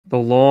The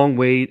long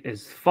wait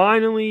is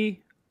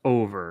finally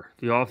over.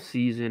 The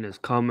offseason has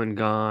come and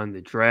gone.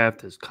 The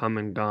draft has come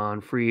and gone.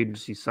 Free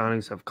agency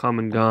signings have come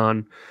and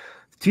gone.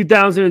 The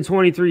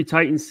 2023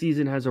 Titans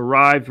season has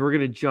arrived. We're going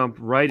to jump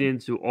right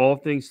into all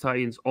things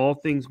Titans, all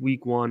things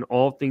week one,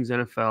 all things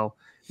NFL.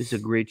 This is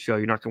a great show.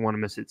 You're not going to want to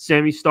miss it.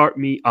 Sammy, start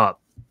me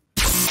up.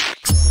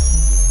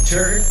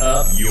 Turn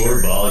up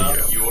your volume.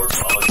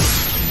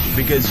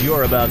 Because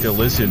you're about to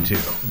listen to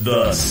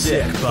The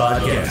Sick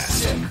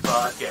Podcast.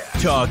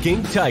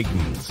 Talking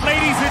Titans.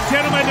 Ladies and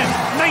gentlemen,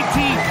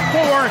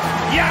 94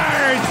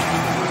 yards.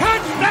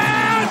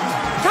 Touchdown,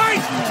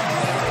 Titans.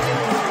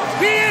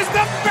 He is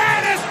the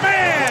baddest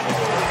man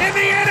in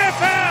the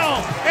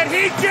NFL, and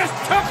he just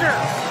took her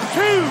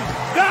to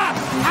the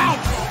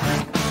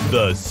house.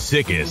 The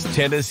sickest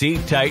Tennessee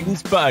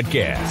Titans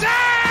podcast.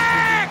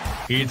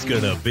 Sick! It's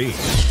gonna be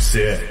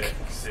sick.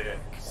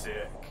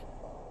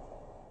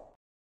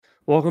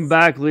 Welcome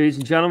back, ladies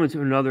and gentlemen,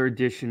 to another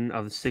edition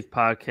of the Sick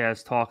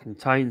Podcast, Talking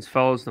Titans.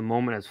 Fellas, the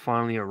moment has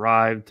finally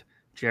arrived.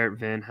 Jarrett,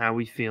 Vin, how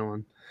we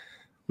feeling?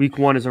 Week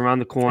one is around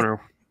the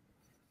corner.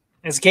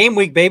 It's game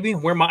week, baby.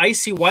 Wear my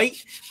icy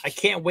white. I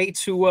can't wait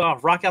to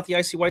rock out the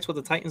icy whites with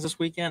the Titans this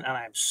weekend, and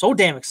I'm so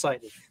damn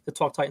excited to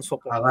talk Titans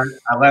football.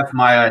 I left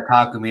my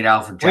taco meat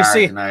out for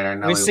Jarrett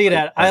tonight. We see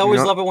that. I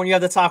always love it when you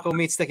have the taco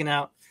meat sticking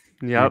out.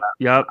 Yep.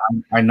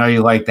 I know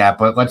you like that,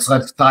 but let's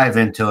dive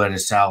into it,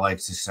 as Sal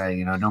likes to say.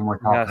 You know, no more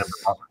talking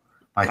about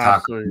my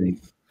taco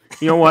meat.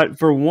 You know what?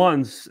 For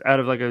once, out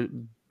of like a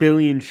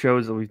billion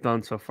shows that we've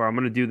done so far, I'm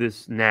going to do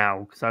this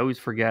now because I always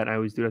forget. I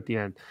always do it at the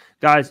end.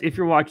 Guys, if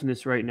you're watching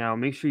this right now,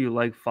 make sure you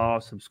like, follow,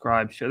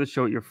 subscribe, share the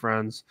show with your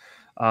friends.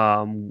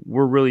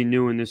 We're really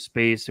new in this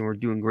space, and we're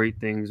doing great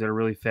things at a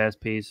really fast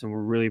pace, and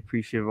we're really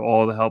appreciative of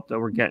all the help that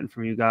we're getting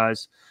from you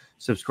guys,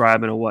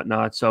 subscribing and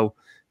whatnot. So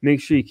make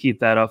sure you keep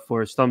that up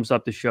for us. Thumbs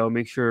up the show.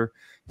 Make sure,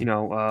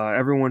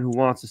 everyone who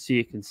wants to see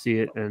it can see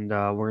it, and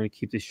we're going to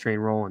keep this train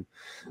rolling.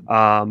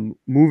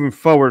 Moving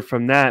forward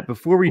from that,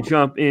 before we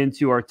jump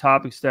into our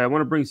topics today, I want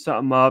to bring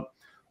something up.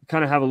 We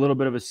kind of have a little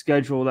bit of a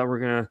schedule that we're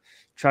going to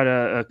try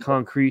to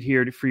concrete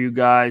here for you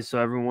guys so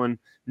everyone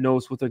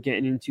knows what they're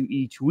getting into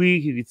each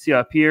week. You can see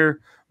up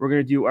here, we're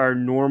going to do our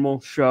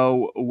normal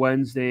show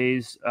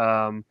Wednesdays.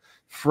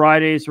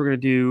 Fridays, we're going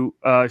to do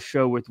a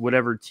show with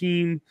whatever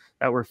team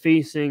that we're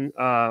facing.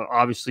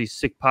 Obviously,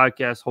 Sick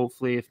Podcast.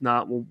 Hopefully, if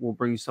not, we'll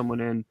bring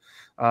someone in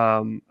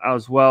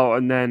as well.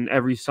 And then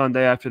every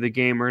Sunday after the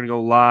game, we're going to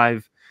go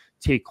live,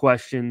 take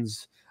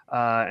questions,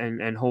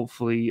 and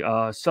hopefully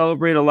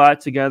celebrate a lot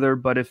together.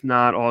 But if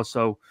not,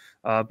 also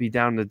be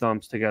down in the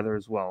dumps together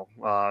as well.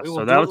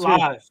 So that's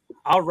live.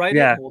 I'll write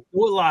it. We'll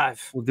do it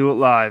live.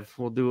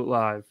 We'll do it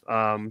live.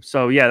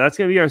 So yeah, that's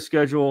gonna be our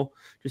schedule.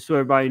 Just so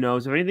everybody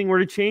knows, if anything were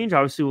to change,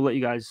 obviously we'll let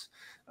you guys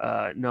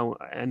know,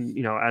 and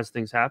as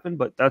things happen.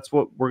 But that's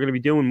what we're gonna be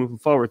doing moving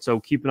forward. So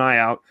keep an eye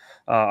out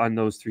on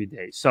those 3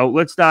 days. So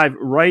let's dive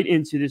right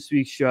into this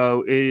week's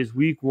show. It is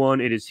week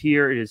one. It is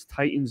here. It is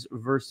Titans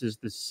versus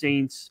the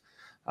Saints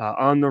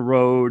on the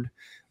road.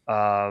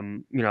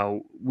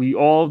 We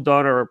all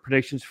done our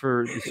predictions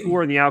for the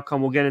score and the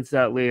outcome. We'll get into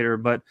that later,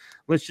 but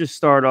let's just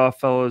start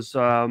off, fellas.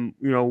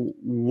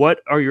 What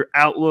are your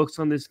outlooks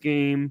on this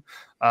game?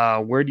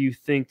 Where do you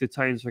think the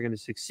Titans are going to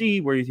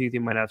succeed? Where do you think they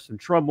might have some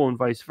trouble, and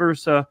vice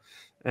versa?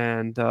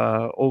 And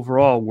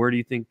overall, where do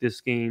you think this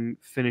game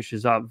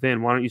finishes up?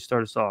 Vin, why don't you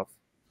start us off?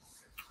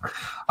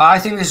 I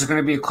think this is going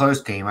to be a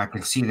close game. I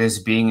can see this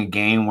being a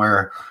game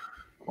where,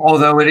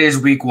 although it is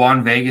week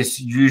one, Vegas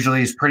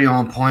usually is pretty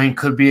on point.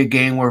 Could be a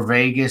game where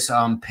Vegas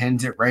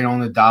pins it right on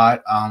the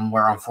dot,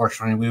 where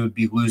unfortunately we would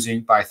be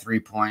losing by 3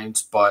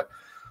 points. But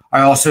I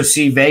also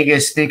see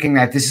Vegas thinking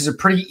that this is a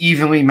pretty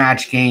evenly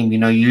matched game.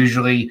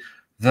 Usually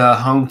the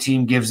home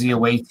team gives the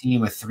away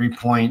team a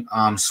 3-point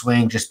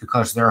swing just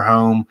because they're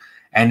home.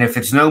 And if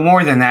it's no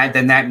more than that,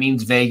 then that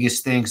means Vegas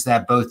thinks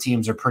that both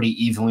teams are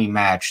pretty evenly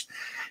matched.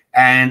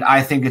 And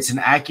I think it's an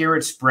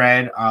accurate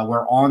spread.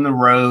 We're on the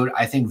road.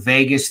 I think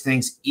Vegas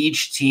thinks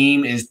each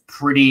team is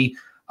pretty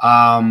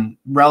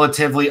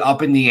relatively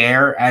up in the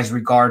air as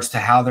regards to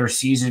how their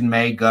season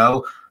may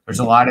go. There's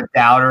a lot of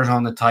doubters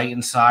on the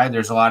Titans side.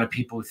 There's a lot of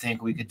people who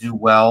think we could do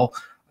well,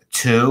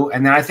 too.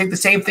 And then I think the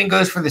same thing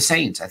goes for the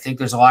Saints. I think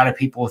there's a lot of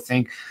people who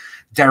think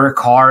Derek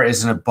Carr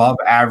is an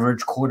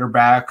above-average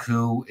quarterback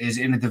who is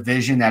in a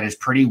division that is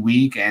pretty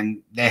weak,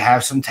 and they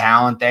have some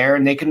talent there,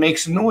 and they can make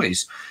some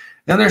noise.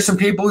 Then there's some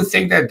people who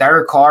think that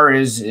Derek Carr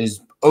is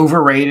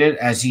overrated,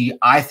 as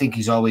I think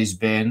he's always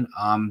been.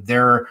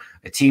 They're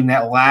a team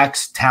that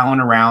lacks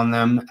talent around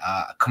them.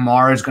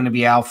 Kamara is going to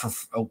be out for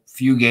a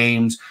few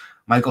games.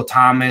 Michael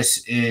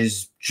Thomas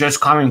is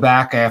just coming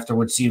back after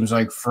what seems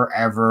like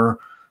forever.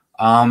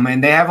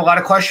 And they have a lot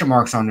of question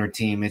marks on their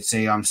team. It's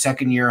a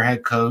second-year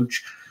head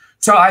coach.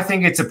 So I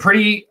think it's a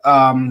pretty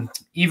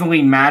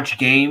evenly matched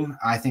game.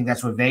 I think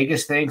that's what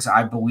Vegas thinks.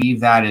 I believe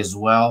that as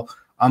well.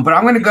 But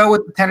I'm going to go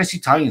with the Tennessee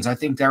Titans. I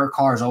think Derek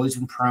Carr has always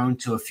been prone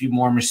to a few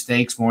more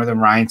mistakes, more than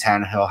Ryan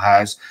Tannehill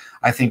has.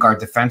 I think our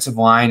defensive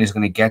line is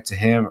going to get to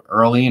him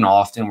early and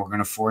often. We're going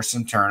to force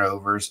some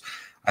turnovers.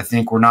 I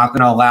think we're not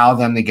going to allow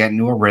them to get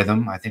into a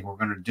rhythm. I think we're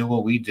going to do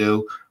what we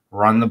do,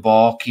 run the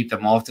ball, keep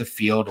them off the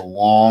field,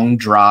 long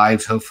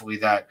drives, hopefully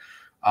that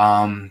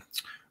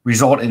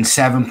result in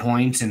 7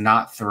 points and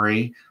not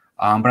 3.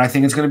 But I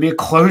think it's going to be a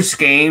close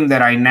game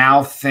that I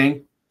now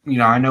think,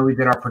 I know we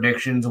did our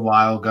predictions a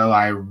while ago.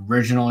 I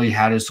originally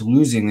had us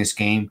losing this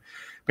game.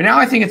 But now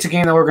I think it's a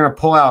game that we're going to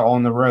pull out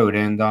on the road.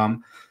 And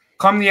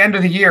come the end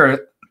of the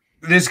year,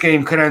 this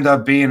game could end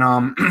up being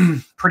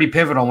pretty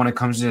pivotal when it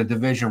comes to the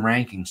division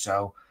ranking.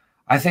 So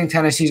I think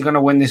Tennessee's going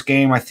to win this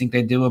game. I think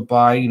they do it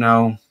by,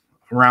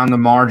 around the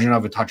margin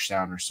of a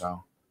touchdown or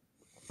so.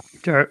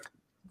 Sure.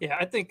 Yeah,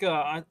 I think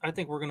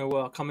we're going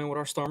to come in with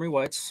our Stormy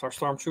Whites, our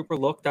Stormtrooper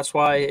look. That's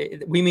why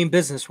we mean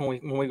business when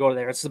we go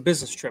there. It's a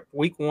business trip.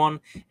 Week 1.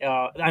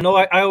 I know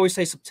I always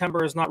say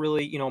September is not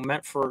really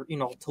meant for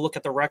to look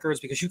at the records,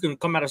 because you can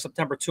come out of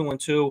September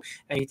 2-2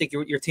 and you think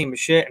your team is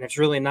shit, and it's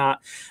really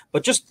not.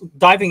 But just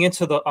diving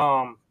into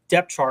the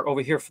depth chart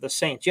over here for the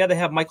Saints. Yeah, they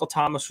have Michael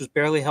Thomas, who's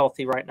barely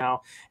healthy right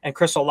now, and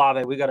Chris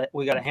Olave. We got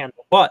to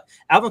handle. But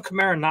Alvin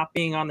Kamara not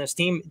being on this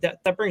team,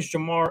 that brings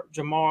Jamal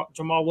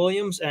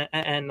Williams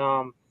and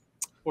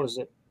what is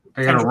it?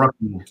 They got a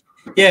rookie.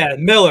 Yeah,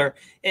 Miller.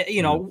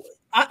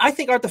 I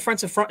think our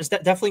defensive front is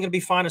definitely going to be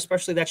fine,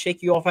 especially that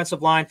shaky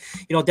offensive line.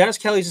 Dennis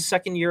Kelly's a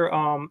second-year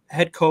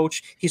head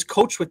coach. He's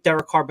coached with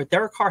Derek Carr, but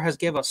Derek Carr has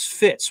gave us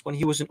fits when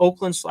he was in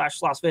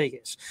Oakland/Las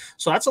Vegas.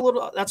 So that's a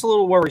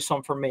little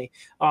worrisome for me,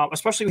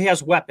 especially when he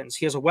has weapons.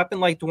 He has a weapon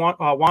like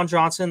Juan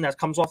Johnson that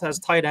comes off as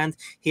tight end.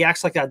 He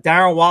acts like a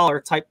Darren Waller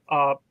type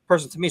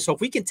person to me. So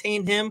if we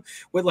contain him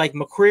with like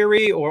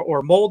McCreary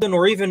or Molden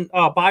or even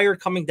Byard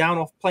coming down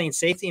off playing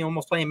safety and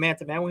almost playing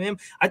man-to-man with him,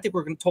 I think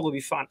we're going to totally be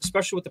fine,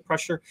 especially with the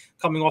pressure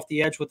coming off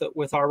the edge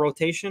with our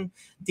rotation.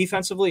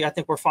 Defensively, I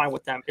think we're fine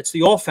with them. It's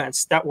the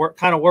offense that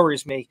kind of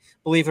worries me,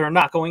 believe it or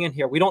not, going in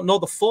here. We don't know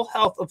the full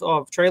health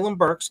of Treylon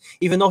Burks,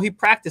 even though he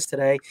practiced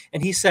today,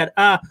 and he said,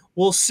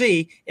 we'll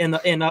see in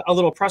a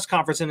little press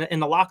conference in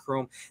the locker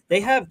room.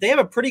 They have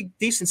a pretty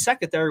decent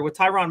secondary with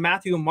Tyrann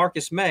Mathieu and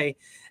Marcus May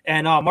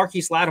and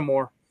Marquise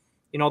Lattimore.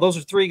 Those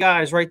are 3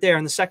 guys right there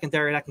in the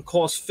secondary that can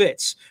cause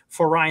fits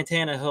for Ryan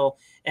Tannehill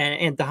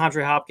and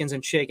DeAndre Hopkins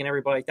and Chig and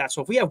everybody like that.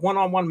 So if we have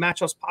one-on-one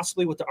matchups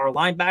possibly with our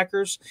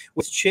linebackers,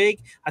 with Chig,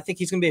 I think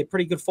he's going to be a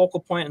pretty good focal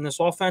point in this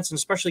offense, and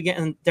especially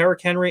getting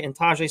Derrick Henry and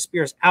Tajay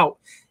Spears out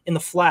in the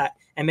flat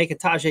and making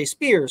Tajay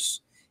Spears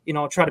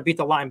try to beat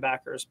the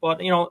linebackers.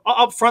 But,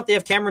 up front, they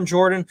have Cameron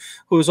Jordan,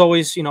 who's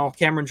always,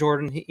 Cameron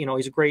Jordan,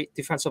 he's a great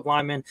defensive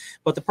lineman.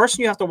 But the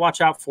person you have to watch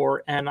out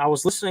for, and I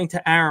was listening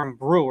to Aaron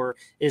Brewer,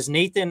 is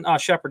Nathan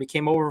Shepard. He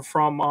came over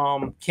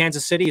from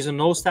Kansas City. He's a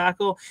nose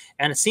tackle.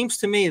 And it seems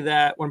to me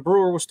that when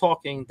Brewer was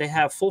talking, they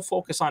have full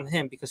focus on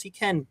him because he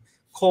can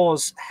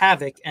cause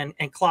havoc and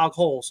clog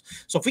holes.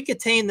 So if we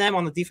contain them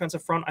on the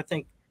defensive front, I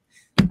think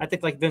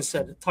like Vince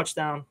said, a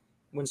touchdown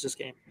wins this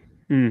game.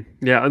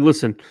 Yeah,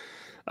 listen.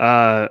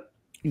 Gun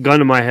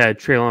to my head,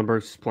 Treylon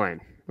Burks is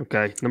playing.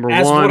 Okay, number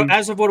one.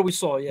 As of what we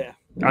saw, yeah.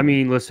 I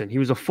mean, listen, he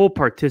was a full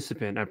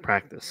participant at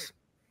practice.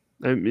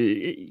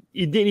 It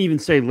didn't even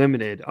say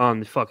limited on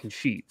the fucking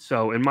sheet.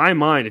 So in my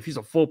mind, if he's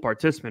a full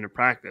participant in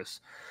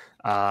practice,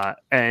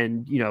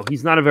 and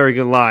he's not a very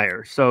good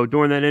liar. So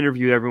during that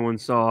interview, everyone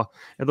saw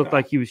it looked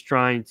like he was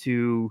trying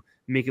to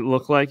make it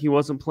look like he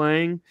wasn't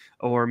playing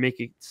or make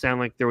it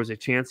sound like there was a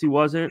chance he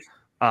wasn't.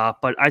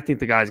 But I think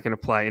the guy's going to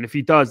play. And if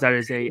he does, that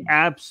is a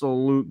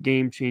absolute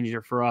game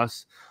changer for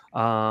us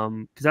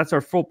because that's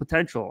our full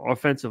potential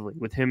offensively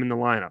with him in the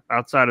lineup.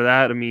 Outside of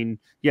that, I mean,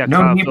 yeah.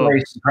 No knee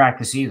brace in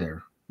practice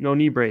either. No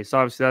knee brace.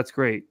 Obviously, that's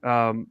great.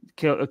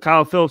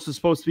 Kyle Phillips is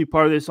supposed to be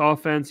part of this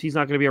offense. He's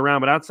not going to be around.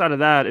 But outside of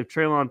that, if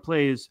Treylon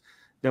plays,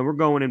 then we're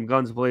going in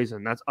guns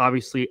blazing. That's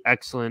obviously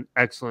excellent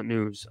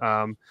news.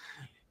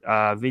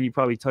 Vin, you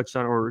probably touched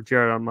on, or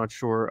Jared, I'm not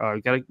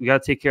sure. We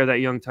got to take care of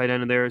that young tight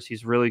end of theirs.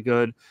 He's really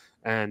good.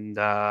 And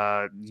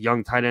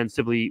young tight ends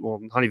typically, well,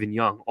 not even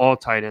young, all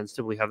tight ends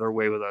typically have their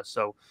way with us.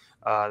 So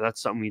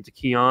that's something we need to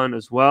key on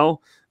as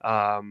well.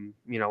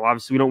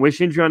 Obviously we don't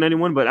wish injury on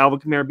anyone, but Alvin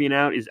Kamara being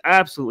out is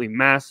absolutely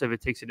massive. It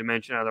takes a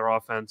dimension out of their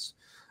offense.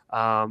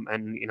 I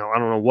don't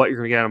know what you're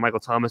going to get out of Michael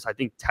Thomas. I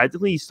think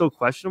technically he's still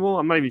questionable.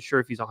 I'm not even sure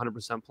if he's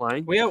 100%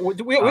 playing. We have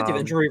the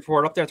injury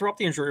report up there. Throw up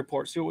the injury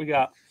report. See what we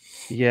got.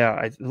 Yeah,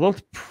 it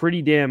looked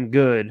pretty damn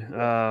good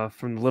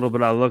from the little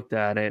bit I looked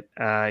at it.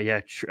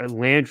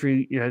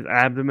 Landry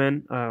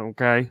abdomen.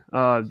 Okay,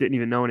 didn't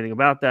even know anything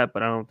about that,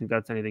 but I don't think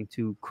that's anything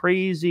too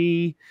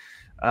crazy.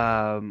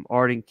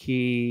 Arden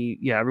Key,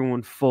 yeah,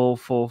 everyone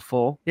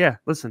full. Yeah,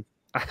 listen,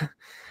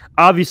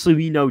 obviously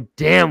we know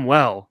damn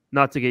well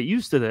not to get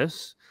used to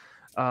this,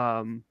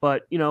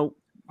 but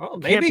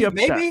maybe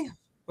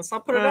let's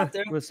not put it out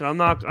there.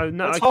 Listen,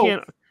 I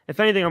can't. If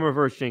anything, I'm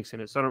reverse jinxing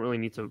it, so I don't really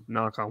need to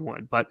knock on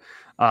wood. But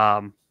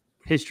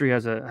history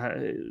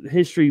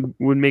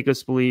would make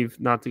us believe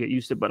not to get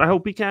used to it. But I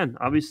hope we can.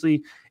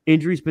 Obviously,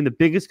 injury's been the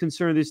biggest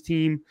concern of this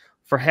team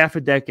for half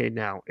a decade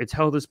now. It's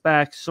held us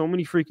back so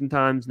many freaking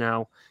times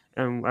now.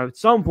 And at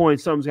some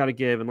point, something's got to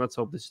give, and let's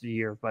hope this is the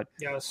year. But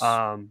yes.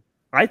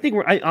 I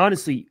think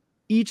honestly,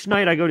 each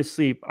night I go to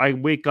sleep, I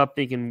wake up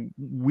thinking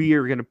we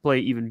are going to play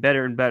even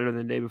better and better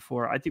than the day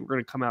before. I think we're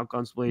going to come out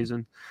guns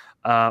blazing.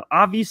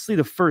 Obviously,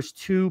 the first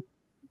two,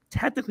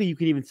 technically you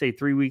could even say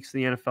 3 weeks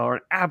in the NFL, are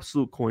an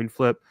absolute coin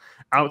flip.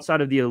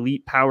 Outside of the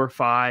elite Power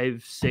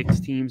 5, 6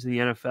 teams in the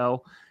NFL,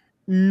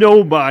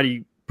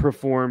 nobody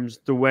performs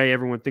the way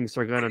everyone thinks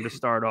they're going to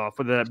start off,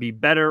 whether that be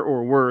better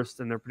or worse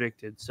than they're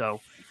predicted.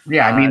 So,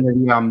 yeah, I mean,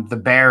 the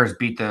Bears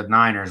beat the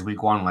Niners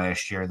week 1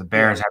 last year. The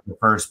Bears had the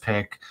first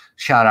pick.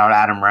 Shout out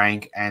Adam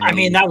Rank. And I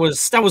mean, that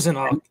was I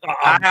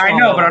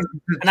know, but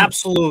an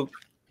absolute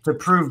to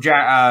prove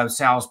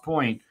Sal's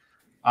point.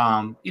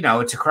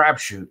 It's a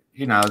crapshoot.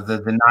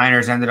 The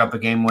Niners ended up a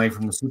game away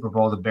from the Super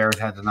Bowl. The Bears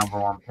had the number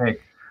 1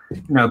 pick.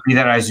 Be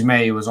that as you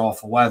may, it was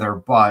awful weather,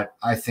 but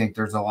I think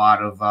there's a lot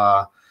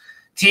of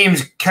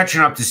teams catching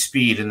up to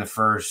speed in the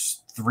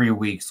first 3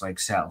 weeks, like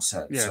Sal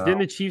said. Yeah, so. Didn't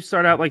the Chiefs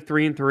start out like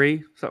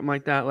 3-3, something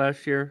like that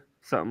last year?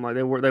 Something like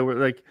they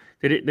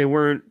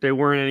weren't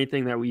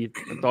anything that we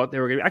thought they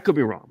were going to be. I could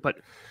be wrong, but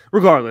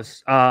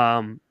regardless,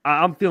 I'm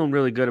feeling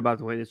really good about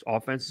the way this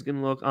offense is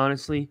going to look.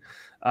 Honestly,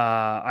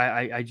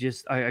 I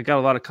got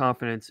a lot of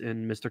confidence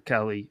in Mr.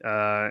 Kelly,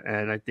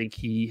 and I think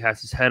he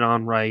has his head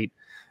on right.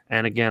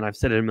 And again, I've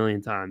said it a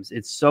million times.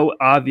 It's so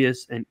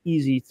obvious and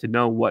easy to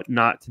know what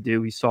not to do.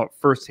 We saw it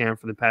firsthand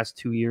for the past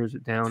 2 years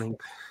at Downing.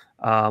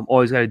 All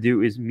he's got to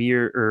do is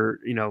do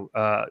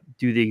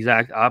the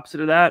exact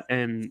opposite of that,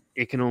 and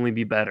it can only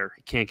be better.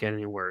 It can't get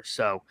any worse.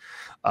 So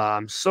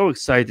I'm so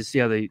excited to see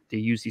how they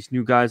use these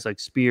new guys like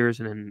Spears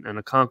and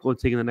Okonkwo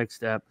taking the next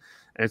step,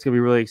 and it's going to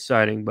be really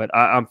exciting. But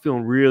I'm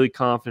feeling really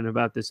confident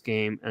about this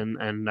game,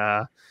 and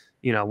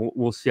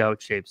we'll see how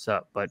it shapes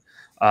up. But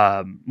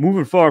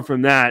moving forward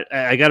from that,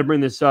 I got to bring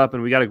this up,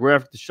 and we got a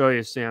graphic to show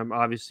you, Sam.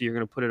 Obviously, you're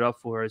going to put it up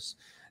for us.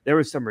 There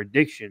were some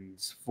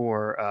predictions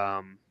for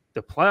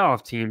the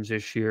playoff teams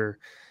this year,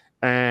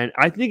 and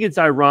I think it's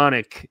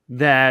ironic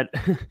that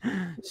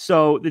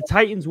so the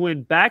Titans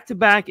win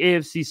back-to-back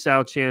AFC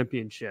South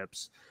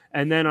championships,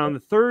 and then on the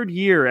third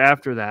year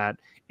after that,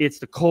 it's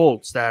the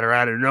Colts that are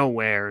out of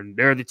nowhere, and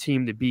they're the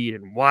team to beat,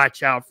 and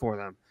watch out for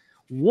them.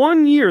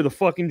 1 year, the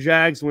fucking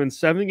Jags win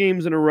 7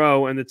 games in a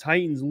row, and the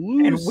Titans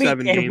lose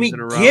 7 games in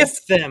a row. And we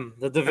gift them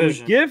the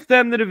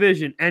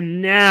division.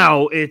 And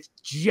now it's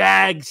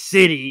Jag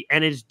City,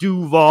 and it's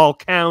Duval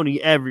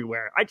County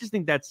everywhere. I just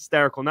think that's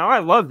hysterical. Now, I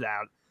love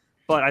that,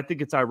 but I think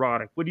it's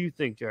ironic. What do you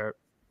think, Jarrett?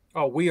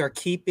 Oh, we are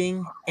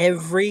keeping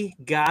every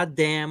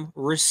goddamn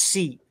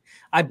receipt.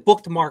 I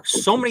bookmarked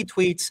so many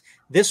tweets,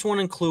 this one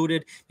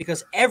included,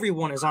 because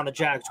everyone is on the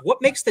Jags.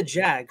 What makes the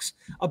Jags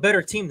a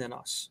better team than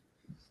us?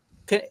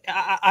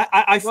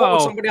 I fought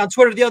with somebody on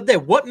Twitter the other day.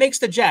 What makes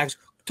the Jags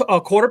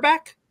a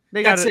quarterback?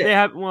 They have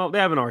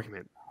an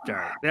argument,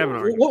 Jared. They have an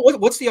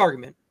argument. What's the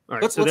argument?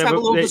 Right, let's have a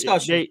little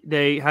discussion.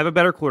 They have a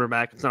better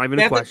quarterback. It's not even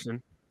a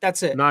question.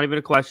 That's it. Not even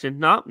a question.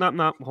 No.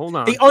 Hold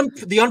on.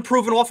 The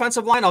unproven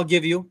offensive line, I'll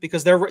give you,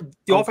 because they're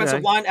the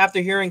offensive line. After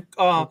hearing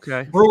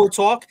Brewer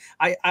talk,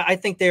 I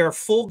think they are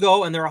full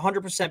go, and they're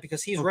 100%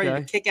 because he's ready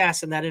to kick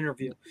ass in that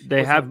interview.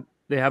 They have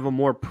a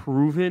more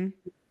proven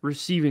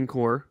receiving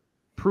core.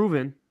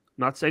 Proven.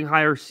 Not saying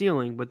higher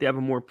ceiling, but they have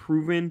a more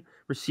proven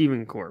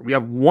receiving core. We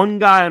have one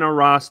guy on our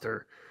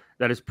roster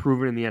that is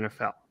proven in the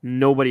NFL.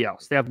 Nobody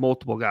else. They have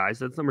multiple guys.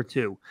 That's number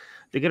 2.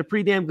 They got a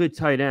pretty damn good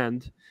tight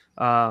end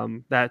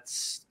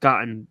that's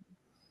gotten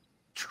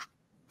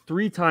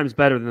 3 times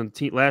better than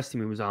the last team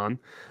he was on.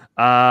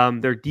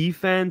 Their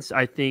defense,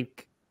 I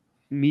think,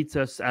 meets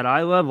us at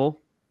eye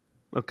level.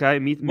 Okay.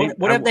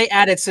 What have they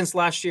added since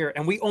last year?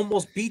 And we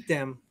almost beat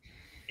them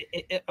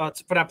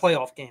for that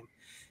playoff game.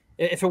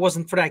 If it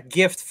wasn't for that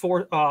gift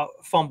for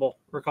fumble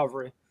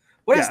recovery,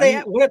 what have they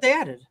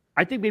added?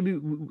 I think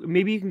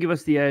maybe you can give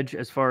us the edge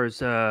as far as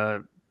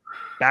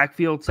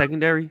backfield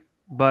secondary,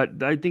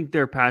 but I think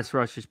their pass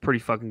rush is pretty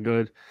fucking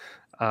good.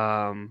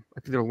 I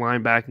think their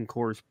linebacking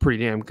core is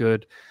pretty damn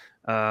good,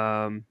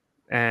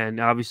 and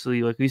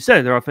obviously, like we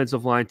said, their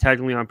offensive line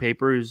technically on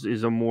paper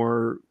is a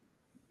more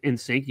in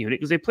sync unit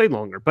because they played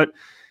longer. But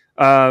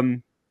I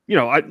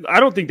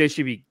don't think they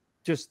should be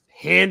just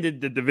handed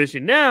the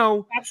division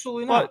now.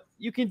 Absolutely not. But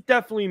you can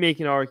definitely make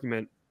an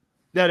argument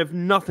that if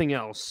nothing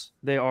else,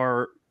 they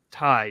are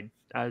tied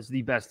as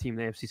the best team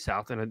in the AFC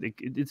South. And I think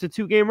it's a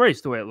 2-game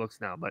race the way it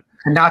looks now. But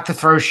not to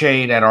throw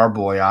shade at our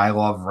boy, I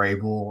love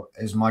Rabel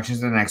as much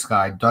as the next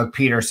guy. Doug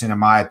Peterson, in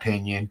my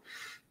opinion,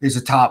 is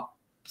a top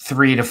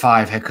 3 to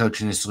 5 head coach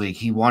in this league.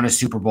 He won a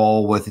Super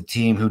Bowl with a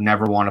team who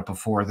never won it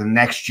before. The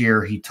next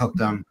year, he took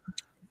them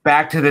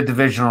back to the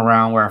divisional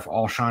round where if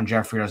Alshon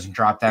Jeffrey doesn't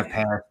drop that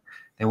pass,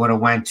 they would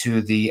have went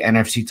to the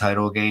NFC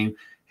title game.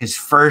 His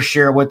first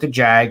year with the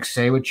Jags,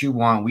 say what you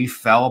want, we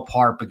fell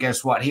apart. But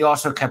guess what? He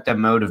also kept them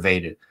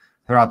motivated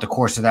throughout the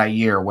course of that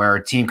year where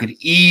a team could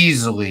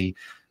easily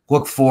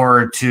look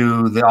forward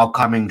to the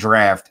upcoming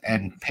draft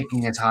and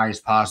picking as high as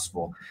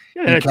possible.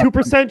 Yeah, a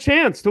 2%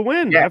 chance to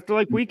win after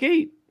like week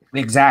 8.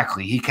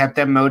 Exactly. He kept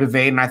them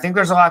motivated. And I think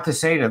there's a lot to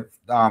say to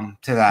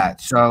that.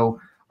 So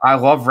I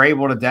love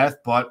Vrabel to death,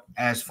 but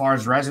as far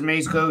as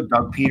resumes go,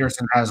 Doug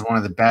Peterson has one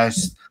of the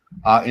best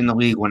in the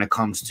league when it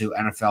comes to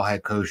NFL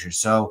head coaches.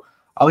 So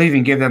I'll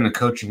even give them the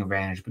coaching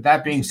advantage. But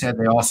that being said,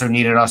 they also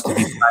needed us to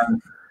be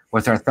playing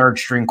with our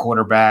third-string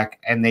quarterback,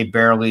 and they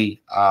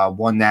barely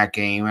won that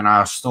game. And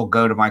I'll still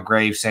go to my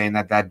grave saying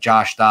that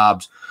Josh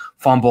Dobbs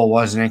fumble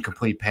was an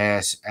incomplete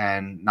pass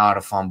and not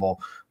a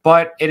fumble.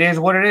 But it is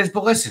what it is.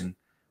 But listen,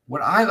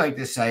 what I like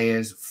to say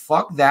is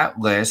fuck that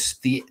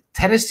list. The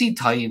Tennessee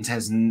Titans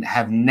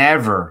have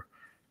never,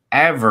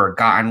 ever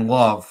gotten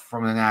love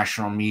from the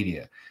national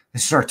media.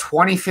 This is our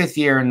 25th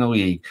year in the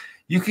league.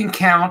 You can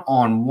count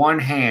on one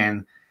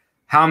hand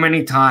how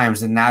many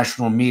times the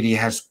national media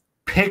has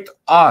picked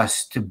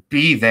us to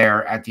be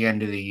there at the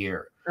end of the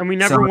year. And we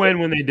never win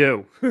when they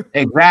do.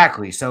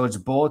 Exactly. So it's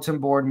bulletin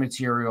board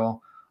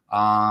material.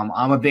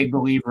 I'm a big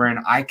believer in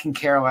I can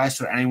care less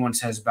what anyone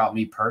says about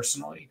me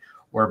personally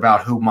or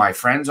about who my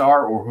friends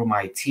are or who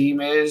my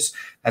team is.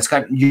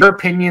 Your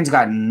opinion's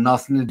got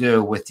nothing to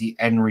do with the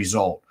end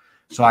result.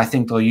 So I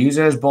think they'll use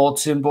it as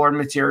bulletin board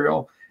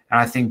material. And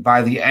I think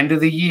by the end of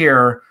the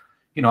year,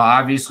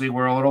 obviously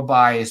we're a little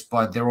biased,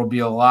 but there will be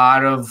a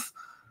lot of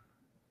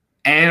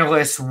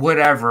analysts,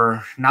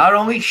 whatever, not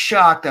only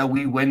shocked that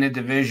we win the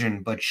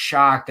division, but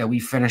shocked that we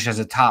finish as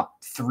a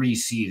top 3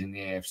 seed in the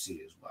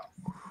AFC as well.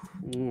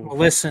 Ooh,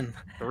 listen,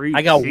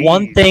 I got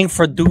one thing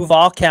for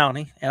Duval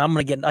County, and I'm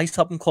going to get nice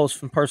up and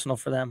close and personal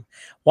for them.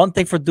 One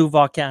thing for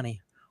Duval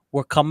County,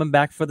 we're coming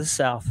back for the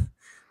South.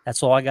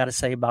 That's all I got to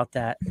say about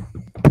that.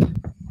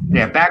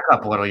 Yeah, back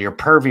up a little. Your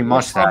pervy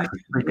mustache.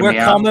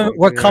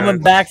 We're coming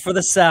back for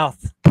the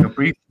South.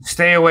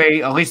 Stay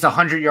away, at least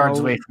 100 yards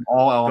away from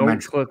all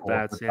elementary. Don't clip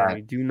that,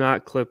 Sammy. Do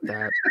not clip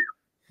that.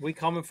 We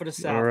coming for the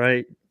South. All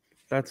right,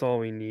 that's all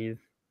we need.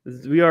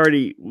 We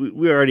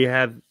already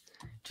have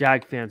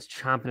Jag fans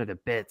chomping at the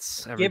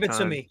bits. Give it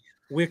to me.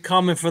 We're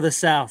coming for the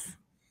South.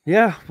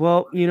 Yeah,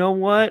 well, you know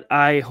what?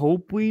 I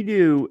hope we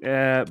do.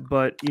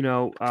 But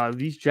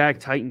these Jag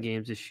Titan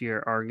games this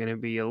year are going to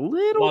be a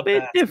little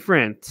bit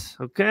different.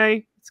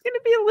 Okay, it's going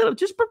to be a little.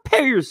 Just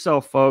prepare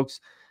yourself, folks.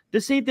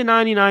 This ain't the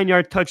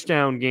 99-yard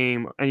touchdown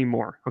game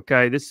anymore.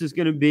 Okay, this is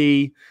going to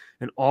be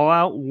an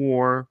all-out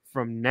war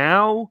from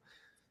now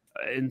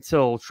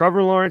until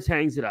Trevor Lawrence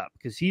hangs it up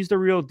because he's the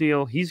real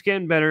deal. He's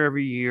getting better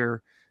every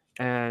year.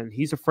 And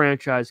he's a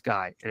franchise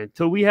guy. And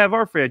until we have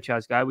our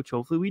franchise guy, which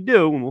hopefully we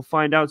do, and we'll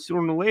find out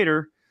sooner or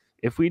later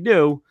if we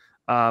do,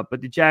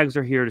 but the Jags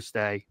are here to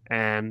stay.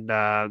 And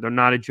they're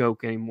not a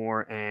joke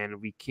anymore.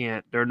 And we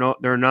can't – they're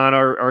not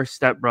our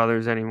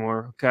stepbrothers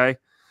anymore, okay?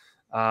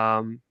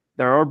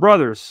 They're our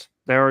brothers.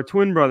 They're our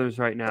twin brothers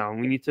right now.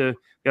 And we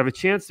have a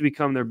chance to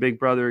become their big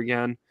brother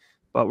again.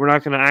 But we're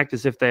not going to act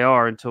as if they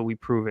are until we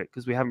prove it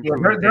because we haven't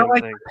proven it. They're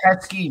like a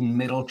pesky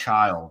middle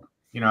child.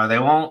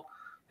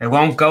 They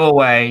won't go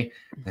away.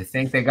 They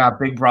think they got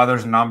Big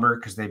Brother's number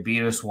because they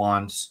beat us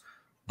once.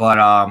 But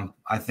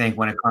I think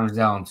when it comes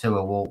down to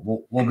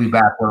it, we'll be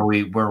back where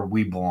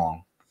we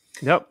belong.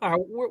 Yep. All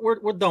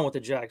right, we're done with the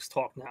Jags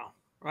talk now.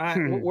 Right?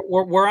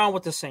 We're on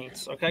with the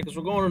Saints, okay? Because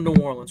we're going to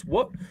New Orleans.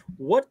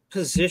 What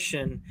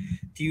position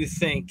do you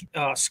think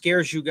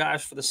scares you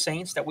guys for the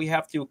Saints that we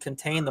have to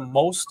contain the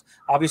most?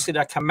 Obviously,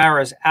 that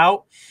Kamara's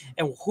out.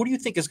 And who do you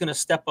think is going to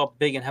step up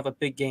big and have a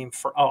big game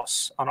for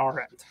us on our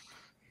end?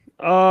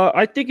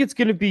 I think it's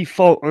going to be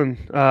Fulton.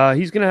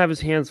 He's going to have his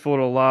hands full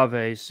to Olave,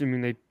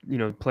 assuming they,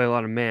 play a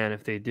lot of man.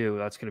 If they do,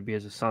 that's going to be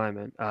his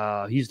assignment.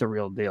 He's the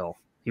real deal.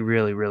 He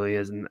really, really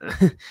is.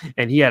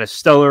 And he had a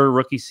stellar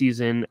rookie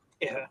season,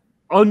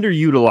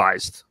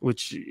 underutilized,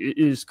 which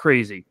is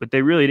crazy. But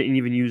they really didn't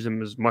even use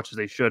him as much as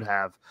they should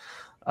have.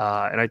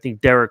 And I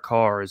think Derek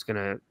Carr is going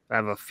to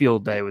have a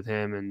field day with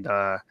him. And,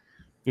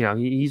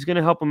 he's going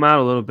to help him out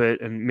a little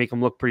bit and make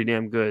him look pretty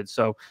damn good.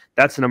 So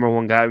that's the number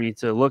one guy we need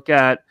to look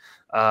at.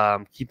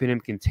 Keeping him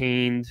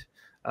contained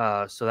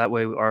so that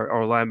way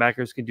our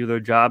linebackers can do their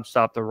job,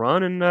 stop the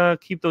run,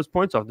 and keep those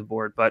points off the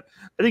board. But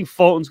I think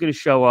Fulton's going to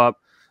show up,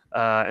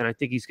 and I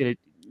think he's going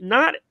to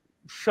not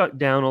shut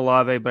down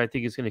Olave, but I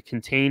think he's going to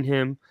contain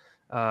him,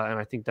 and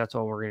I think that's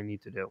all we're going to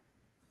need to do.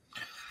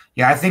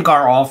 Yeah, I think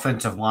our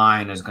offensive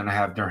line is going to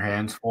have their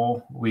hands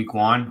full week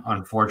one,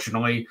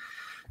 unfortunately.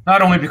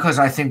 Not only because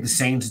I think the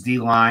Saints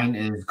D-line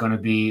is going to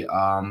be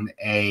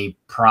a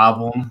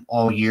problem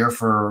all year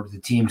for the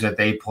teams that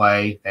they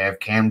play. They have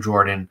Cam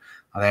Jordan.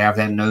 They have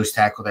that nose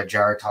tackle that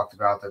Jared talked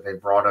about that they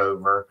brought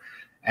over.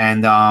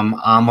 And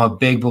I'm a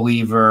big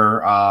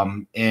believer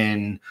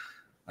in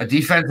a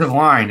defensive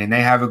line, and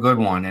they have a good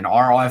one. And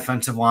our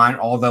offensive line,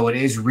 although it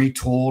is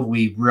retooled,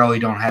 we really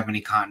don't have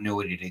any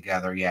continuity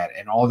together yet.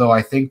 And although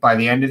I think by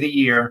the end of the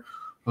year,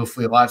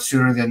 hopefully a lot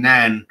sooner than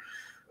then,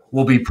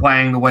 we'll be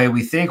playing the way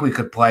we think we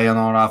could play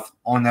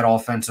on that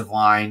offensive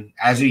line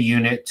as a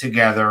unit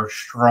together,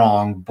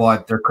 strong,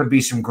 but there could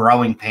be some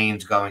growing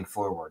pains going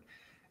forward.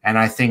 And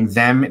I think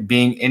them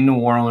being in New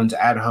Orleans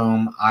at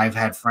home, I've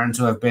had friends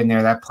who have been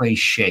there, that place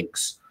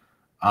shakes.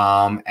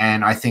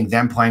 And I think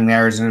them playing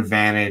there is an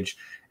advantage.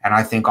 And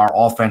I think our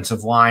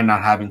offensive line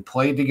not having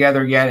played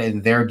together yet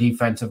and their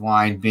defensive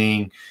line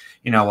being,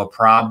 a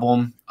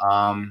problem.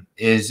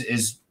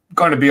 Is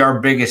going to be our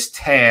biggest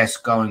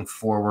task going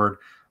forward.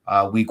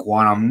 Week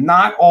 1, I'm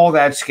not all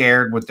that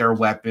scared with their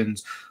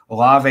weapons.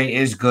 Olave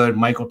is good.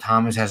 Michael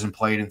Thomas hasn't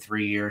played in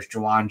 3 years.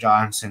 Juwan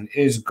Johnson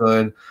is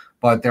good,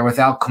 but they're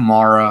without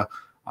Kamara.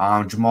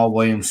 Jamal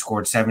Williams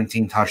scored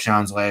 17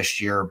 touchdowns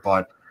last year,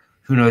 but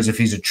who knows if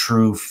he's a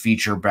true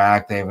feature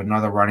back. They have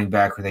another running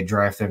back who they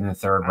drafted in the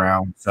 3rd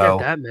round. So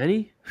that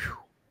many?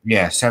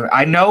 Yeah, 7.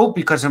 I know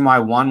because in my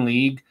one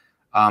league,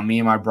 me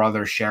and my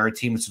brother share a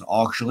team. It's an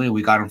auction league.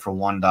 We got him for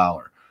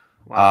 $1.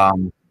 Wow.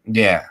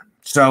 Yeah.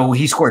 So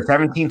he scored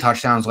 17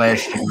 touchdowns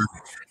last year.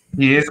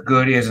 He is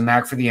good. He has a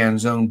knack for the end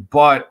zone.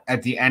 But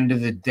at the end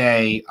of the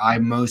day, I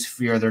most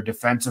fear their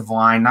defensive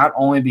line, not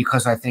only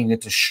because I think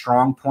it's a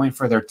strong point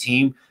for their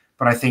team,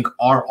 but I think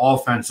our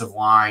offensive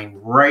line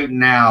right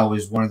now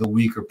is one of the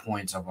weaker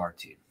points of our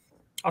team.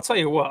 I'll tell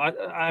you what,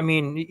 I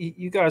mean,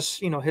 you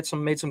guys,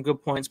 made some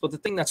good points, but the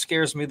thing that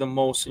scares me the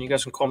most, and you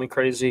guys can call me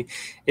crazy,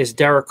 is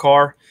Derek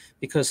Carr,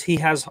 because he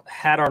has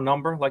had our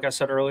number, like I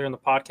said earlier in the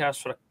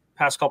podcast, for the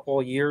past couple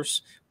of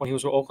years when he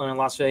was with Oakland and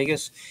Las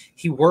Vegas.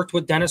 He worked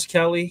with Dennis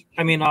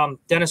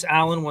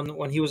Allen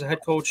when he was a head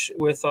coach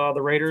with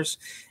the Raiders,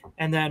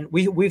 and then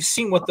we've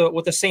seen what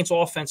the Saints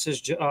offense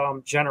is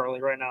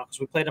generally right now, because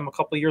we played them a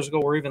couple of years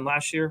ago, or even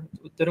last year,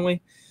 didn't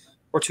we?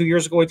 Or 2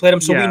 years ago we played them,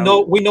 so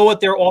we know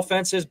what their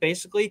offense is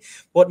basically.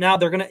 But now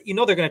they're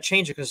gonna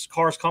change it because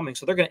Carr's coming,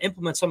 so they're gonna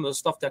implement some of the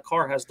stuff that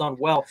Carr has done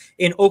well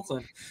in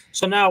Oakland.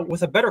 So now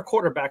with a better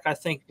quarterback, I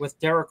think with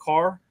Derek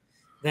Carr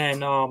than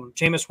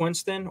Jameis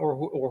Winston or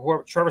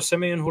whoever, Trevor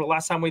Siemian, who the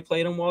last time we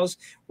played him was,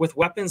 with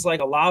weapons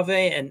like Olave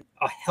and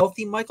a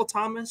healthy Michael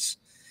Thomas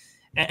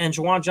and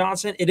Juwan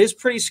Johnson, it is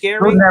pretty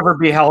scary. He'll never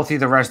be healthy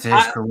the rest of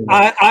his career.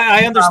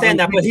 I understand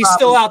that, but he's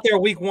still out there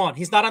week 1.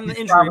 He's not on the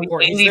injury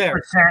report. He's 80%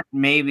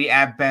 maybe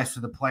at best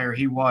of the player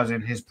he was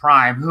in his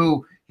prime,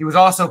 who he was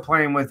also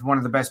playing with one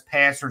of the best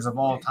passers of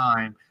all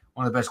time,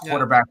 one of the best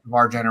quarterbacks of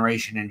our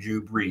generation in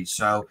Drew Brees.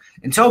 So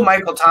until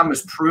Michael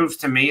Thomas proves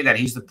to me that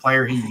he's the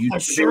player he used to be. I'm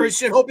sure he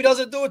should. Hope he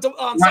doesn't do it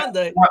on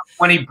Sunday.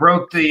 When he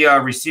broke the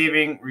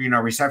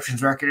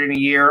receptions record in a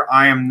year,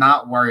 I am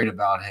not worried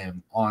about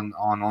him on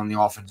the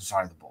offensive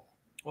side of the ball.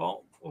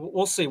 Well,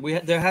 we'll see.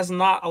 There has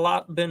not a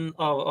lot been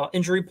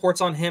injury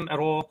reports on him at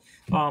all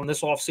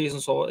this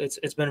offseason, so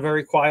it's been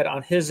very quiet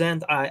on his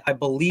end. I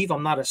believe,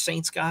 I'm not a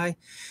Saints guy,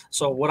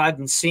 so what I've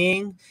been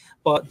seeing.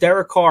 But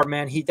Derek Carr,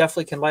 man, he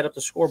definitely can light up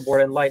the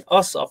scoreboard and light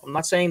us up. I'm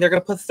not saying they're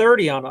going to put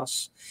 30 on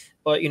us,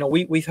 but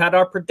we've had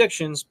our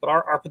predictions, but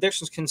our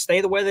predictions can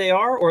stay the way they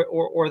are,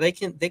 or they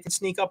can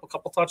sneak up a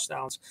couple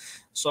touchdowns.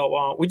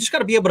 So we just got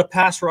to be able to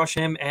pass rush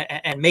him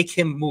and make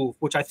him move,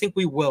 which I think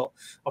we will.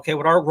 Okay,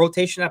 with our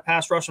rotation at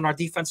pass rush and our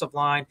defensive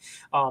line,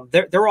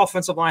 their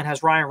offensive line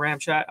has Ryan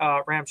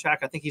Ramczyk.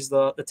 I think he's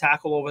the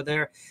tackle over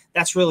there.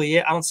 That's really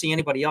it. I don't see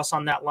anybody else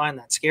on that line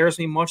that scares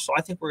me much. So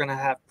I think we're going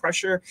to have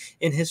pressure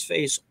in his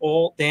face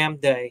all damn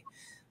day.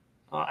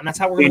 And that's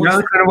how we're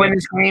going to win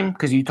this game,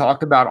 because you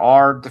talked about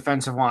our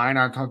defensive line.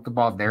 I talked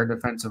about their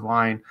defensive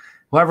line.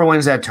 Whoever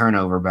wins that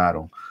turnover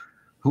battle,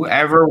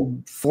 whoever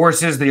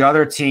forces the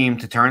other team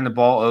to turn the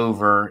ball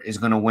over is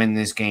going to win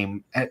this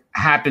game. It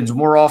happens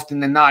more often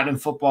than not in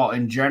football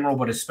in general,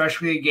 but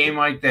especially a game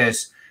like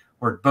this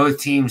where both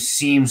teams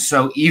seem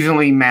so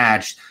evenly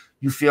matched.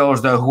 You feel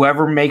as though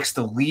whoever makes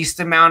the least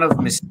amount of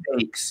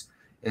mistakes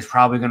is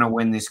probably going to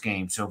win this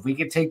game. So if we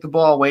can take the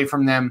ball away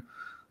from them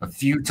a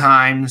few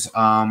times,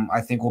 I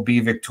think we'll be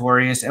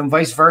victorious, and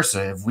vice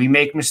versa. If we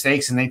make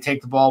mistakes and they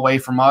take the ball away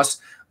from us,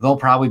 they'll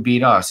probably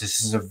beat us. This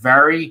is a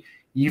very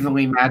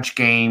evenly matched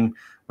game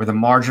where the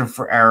margin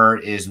for error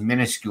is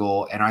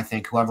minuscule, and I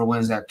think whoever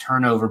wins that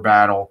turnover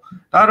battle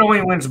not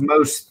only wins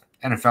most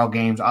NFL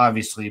games,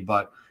 obviously,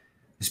 but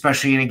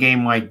especially in a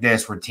game like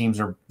this where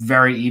teams are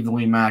very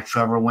evenly matched,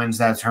 whoever wins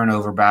that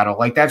turnover battle,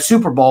 like that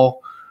Super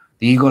Bowl,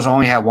 the Eagles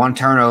only had 1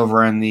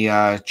 turnover and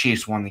the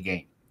Chiefs won the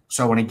game.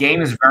 So when a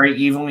game is very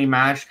evenly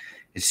matched,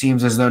 it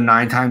seems as though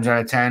 9 times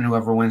out of 10,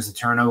 whoever wins the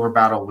turnover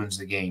battle wins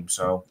the game.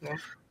 So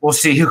we'll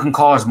see who can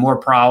cause more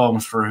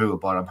problems for who,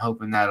 but I'm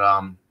hoping that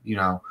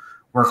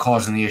we're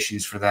causing the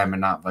issues for them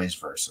and not vice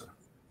versa.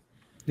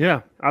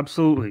 Yeah,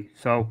 absolutely.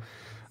 So,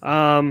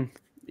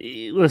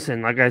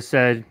 listen, like I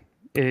said,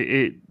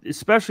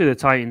 especially the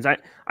Titans.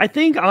 I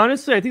think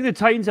honestly, the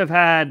Titans have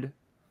had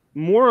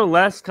more or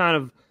less kind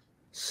of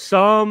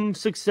some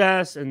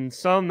success and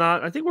some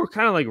not. I think we're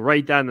kind of like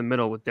right down the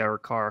middle with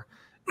Derek Carr.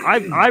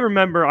 I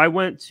remember I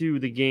went to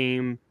the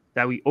game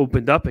that we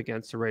opened up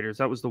against the Raiders.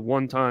 That was the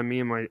one time me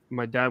and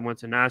my dad went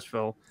to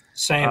Nashville.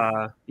 Same.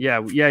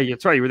 Yeah,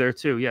 that's right. You were there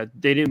too. Yeah,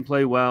 they didn't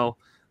play well.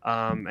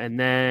 And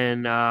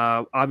then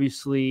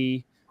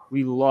obviously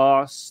we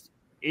lost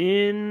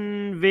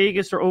in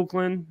Vegas or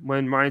Oakland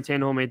when Ryan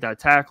Tannehill made that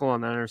tackle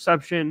on that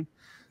interception.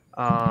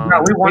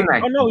 No, we won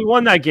that game. Oh, no, we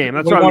won that game.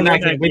 That's right. We won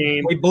that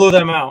game. We blew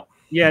them out.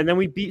 Yeah, and then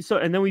we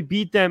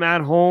beat them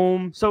at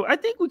home. So I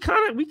think we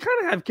kind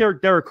of have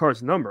Derek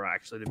Carr's number,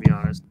 actually, to be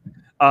honest.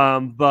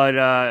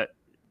 But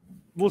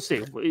we'll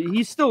see.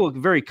 He's still a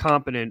very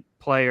competent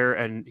player,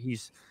 and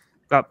he's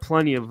got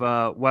plenty of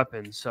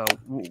weapons. So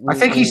I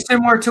think he's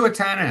similar to a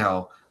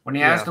Tannehill. When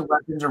he has the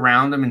weapons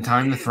around him and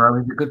time to throw,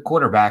 he's a good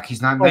quarterback.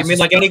 He's not. You mean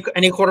like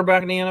any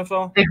quarterback in the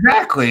NFL?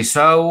 Exactly.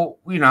 So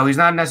he's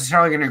not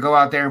necessarily going to go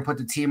out there and put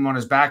the team on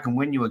his back and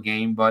win you a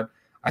game. But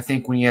I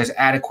think when he has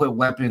adequate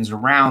weapons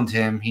around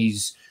him,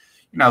 he's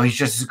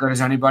just as good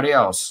as anybody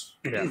else.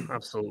 Yeah,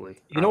 absolutely.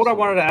 You know what I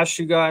wanted to ask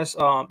you guys?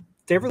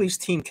 They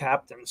released team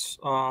captains.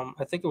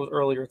 I think it was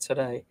earlier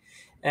today.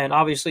 And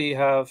obviously you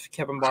have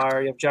Kevin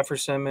Byard, you have Jeffrey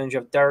Simmons, you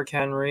have Derrick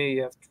Henry,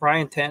 you have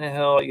Ryan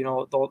Tannehill,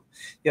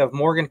 you have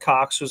Morgan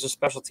Cox, who's a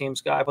special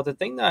teams guy. But the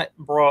thing that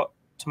brought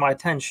to my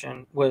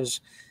attention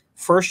was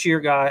first-year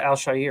guy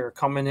Al-Shaair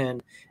coming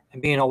in and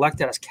being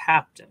elected as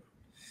captain.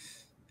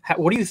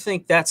 What do you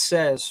think that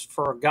says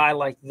for a guy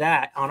like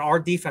that on our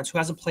defense who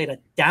hasn't played a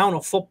down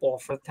of football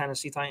for the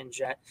Tennessee Titans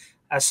yet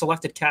as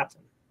selected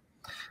captain?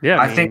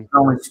 Yeah, I think it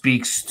only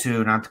speaks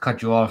to, not to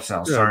cut you off,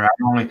 Sal, sorry,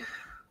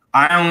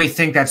 I only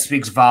think that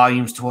speaks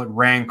volumes to what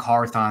Ran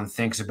Carthon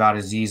thinks about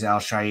Azeez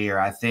Al-Shaair.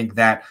 I think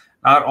that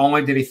not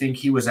only did he think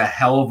he was a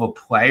hell of a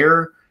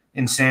player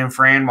in San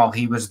Fran while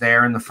he was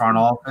there in the front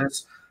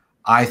office,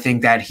 I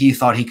think that he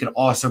thought he could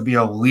also be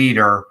a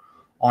leader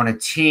on a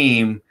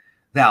team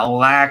that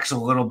lacks a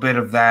little bit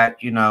of that,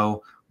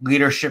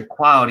 leadership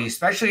quality,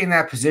 especially in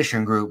that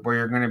position group where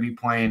you're going to be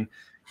playing,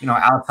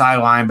 outside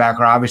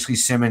linebacker. Obviously,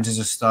 Simmons is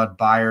a stud,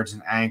 Byard's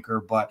an anchor,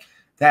 but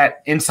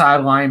that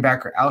inside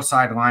linebacker,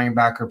 outside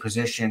linebacker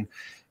position,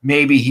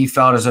 maybe he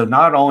felt as though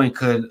not only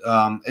could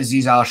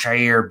Azeez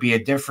Al-Shaair be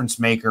a difference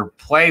maker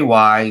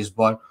play-wise,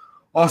 but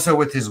also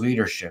with his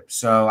leadership.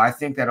 So I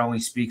think that only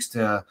speaks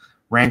to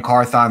Ran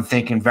Carthon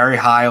thinking very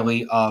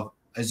highly of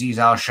Azeez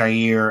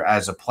Al-Shaair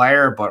as a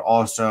player, but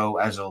also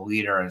as a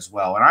leader as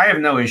well. And I have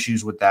no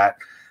issues with that.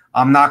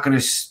 I'm not going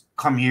to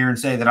come here and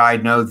say that I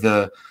know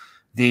the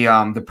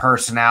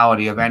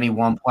personality of any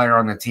one player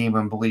on the team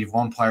and believe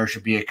one player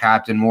should be a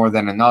captain more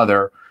than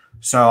another.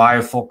 So I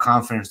have full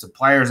confidence the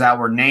players that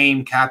were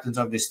named captains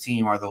of this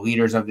team are the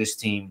leaders of this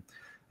team.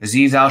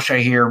 Azeez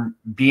Al-Shaair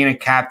being a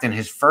captain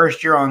his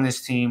first year on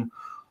this team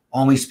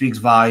only speaks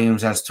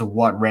volumes as to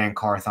what Ran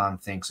Carthon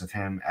thinks of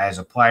him as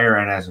a player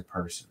and as a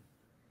person.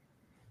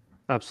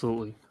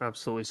 Absolutely.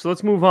 Absolutely. So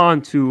let's move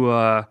on to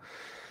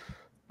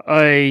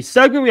a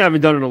segment we haven't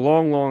done in a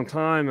long, long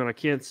time, and I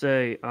can't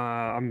say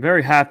I'm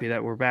very happy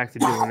that we're back to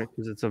doing it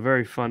because it's a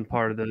very fun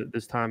part of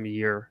this time of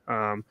year.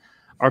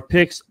 Our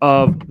picks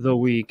of the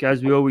week.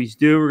 As we always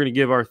do, we're going to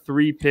give our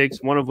 3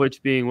 picks, one of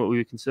which being what we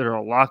would consider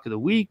a lock of the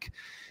week,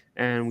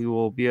 and we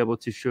will be able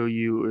to show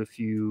you if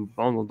you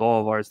bundled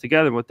all of ours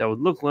together what that would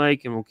look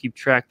like, and we'll keep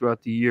track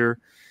throughout the year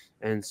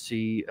and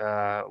see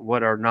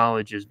what our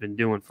knowledge has been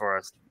doing for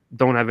us.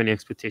 Don't have any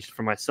expectations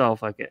for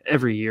myself like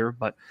every year,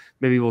 but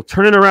maybe we'll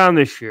turn it around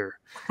this year.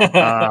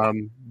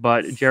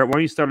 But Jarrett, why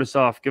don't you start us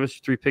off? Give us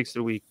your 3 picks of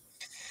the week.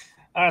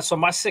 All right, so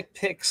my 6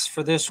 picks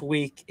for this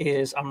week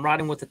is I'm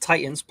riding with the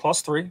Titans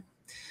 +3.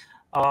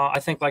 I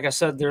think, like I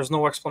said, there's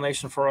no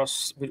explanation for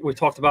us. We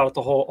talked about it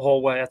the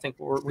whole way. I think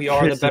we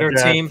are the better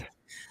team.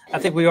 I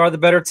think we are the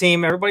better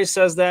team. Everybody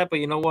says that, but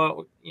you know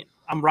what?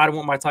 I'm riding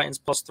with my Titans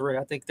 +3.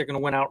 I think they're going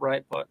to win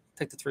outright, but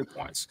take the 3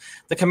 points.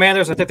 The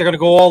Commanders, I think they're going to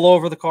go all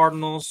over the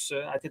Cardinals.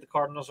 I think the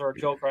Cardinals are a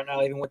joke right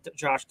now, even with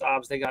Josh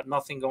Dobbs. They got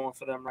nothing going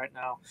for them right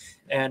now.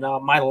 And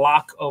my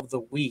lock of the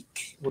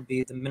week would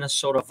be the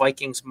Minnesota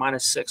Vikings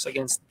 -6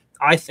 against,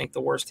 I think,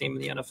 the worst team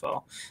in the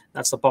NFL.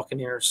 That's the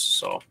Buccaneers.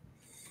 So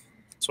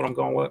that's what I'm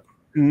going with.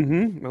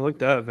 I like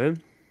that,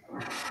 Vin.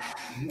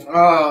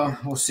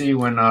 We'll see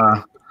when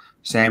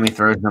Sammy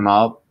throws them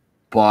up.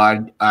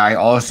 But I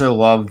also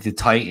love the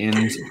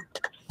Titans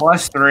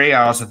 +3.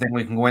 I also think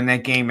we can win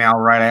that game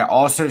outright. I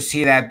also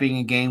see that being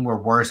a game where,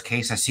 worst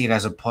case, I see it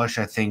as a push.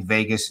 I think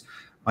Vegas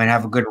might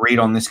have a good read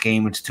on this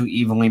game. It's 2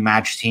 evenly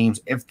matched teams.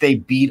 If they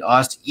beat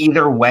us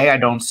either way, I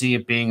don't see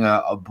it being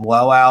a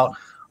blowout,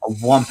 a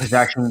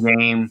 1-possession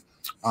game.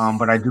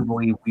 But I do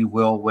believe we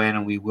will win,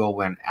 and we will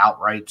win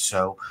outright.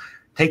 So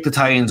take the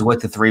Titans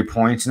with the 3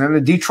 points. And then the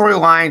Detroit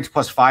Lions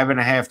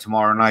 +5.5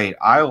 tomorrow night.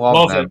 I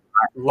love them.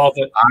 Love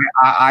it.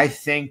 I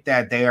think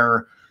that they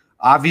are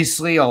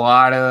obviously a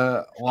lot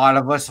of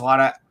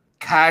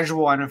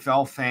casual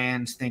NFL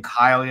fans think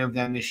highly of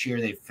them this year.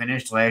 They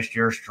finished last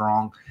year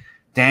strong.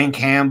 Dan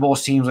Campbell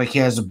seems like he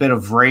has a bit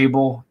of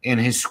Vrabel in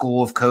his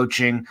school of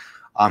coaching.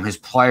 His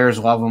players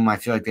love him. I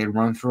feel like they'd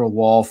run through a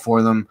wall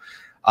for them.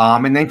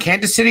 And then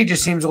Kansas City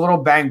just seems a little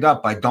banged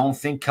up. I don't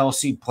think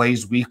Kelsey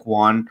plays week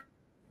 1.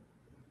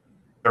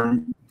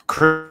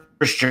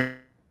 Christian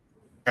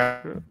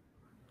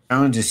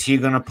Jones, is he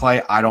going to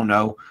play? I don't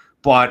know.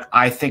 But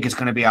I think it's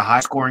going to be a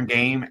high-scoring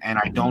game, and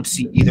I don't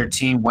see either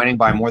team winning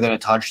by more than a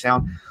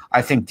touchdown.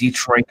 I think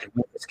Detroit can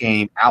win this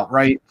game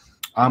outright.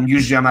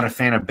 Usually I'm not a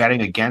fan of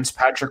betting against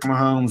Patrick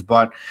Mahomes,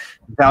 but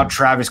without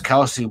Travis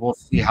Kelce, we'll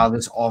see how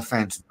this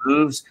offense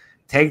moves.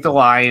 Take the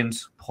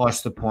Lions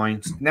plus the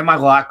points. And then my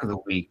lock of the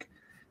week,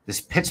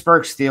 this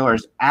Pittsburgh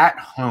Steelers at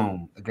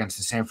home against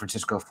the San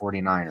Francisco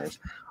 49ers.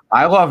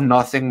 I love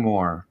nothing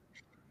more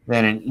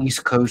than an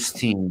East Coast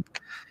team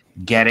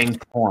getting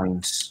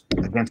points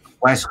against the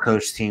West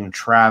Coast team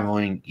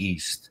traveling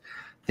east.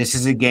 This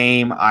is a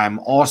game I'm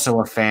also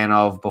a fan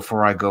of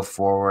before I go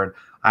forward.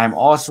 I'm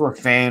also a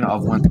fan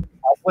of when the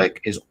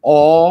public is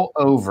all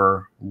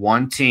over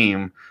one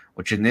team,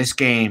 which in this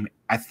game,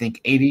 I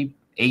think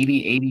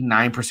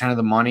 89% of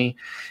the money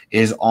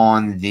is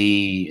on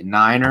the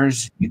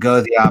Niners. You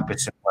go the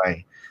opposite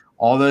way.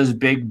 All those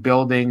big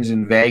buildings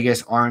in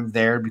Vegas aren't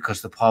there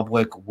because the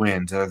public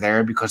wins. They're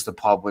there because the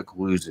public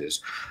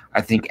loses. I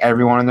think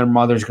everyone and their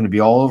mother is going to be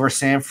all over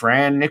San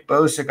Fran. Nick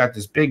Bosa got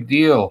this big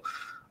deal.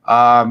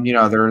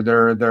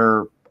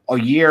 They're a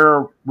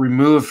year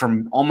removed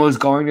from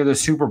almost going to the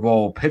Super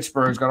Bowl.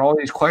 Pittsburgh's got all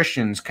these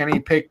questions. Can he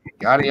pick?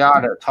 Yada,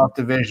 yada. Tough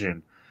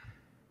division.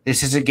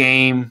 This is a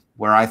game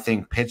where I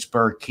think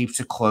Pittsburgh keeps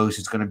it close.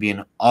 It's going to be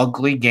an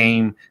ugly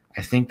game.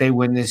 I think they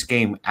win this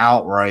game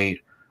outright.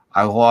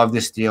 I love the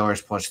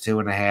Steelers plus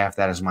 2.5.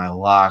 That is my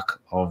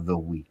lock of the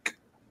week.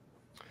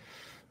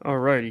 All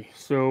righty.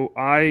 So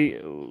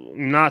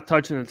I'm not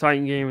touching the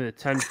Titan game with a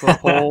 10-foot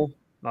pole,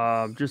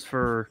 just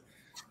for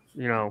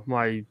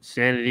my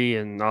sanity,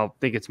 and I'll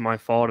think it's my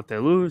fault if they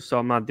lose. So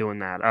I'm not doing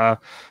that.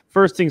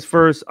 First things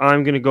first,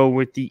 I'm going to go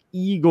with the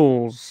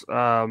Eagles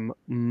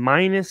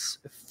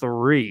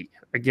 -3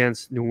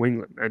 against New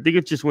England. I think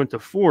it just went to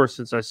 4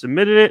 since I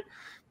submitted it.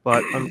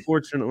 But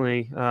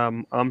unfortunately,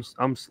 I'm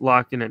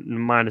locked in at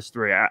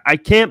 -3. I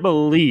can't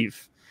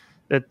believe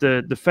that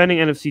the defending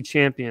NFC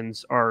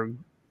champions are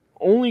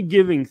only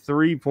giving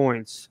 3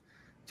 points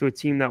to a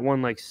team that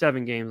won like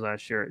 7 games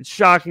last year. It's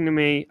shocking to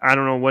me. I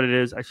don't know what it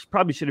is. I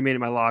probably should have made it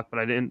my lock, but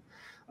I didn't.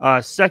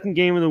 Second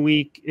game of the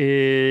week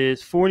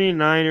is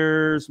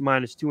 49ers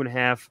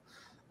 -2.5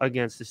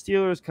 against the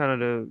Steelers, kind of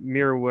to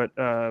mirror what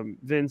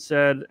Vin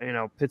said.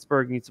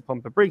 Pittsburgh needs to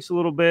pump the brakes a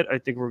little bit. I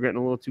think we're getting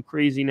a little too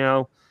crazy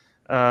now.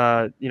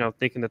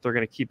 Thinking that they're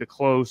going to keep it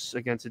close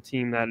against a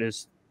team that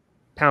is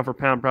pound for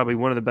pound probably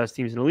one of the best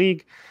teams in the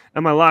league.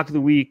 And my lock of the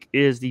week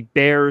is the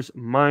Bears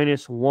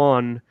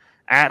 -1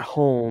 at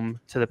home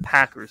to the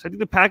Packers. I think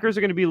the Packers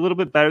are going to be a little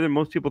bit better than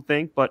most people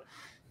think, but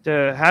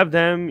to have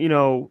them,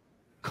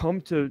 come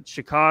to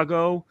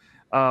Chicago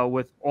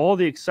with all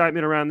the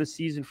excitement around this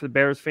season for the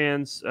Bears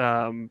fans,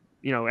 adding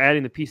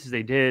the pieces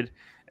they did,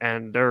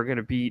 and they're going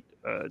to beat,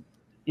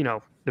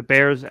 the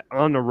Bears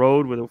on the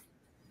road with a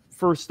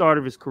first start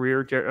of his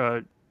career,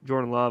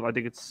 Jordan Love. I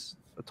think it's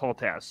a tall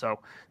task. So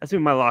that's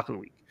been my lock of the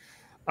week.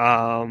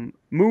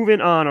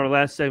 Moving on, our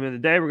last segment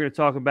of the day, we're going to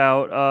talk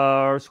about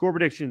our score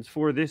predictions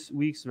for this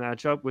week's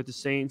matchup with the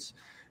Saints.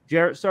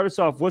 Jarrett, start us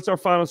off. What's our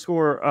final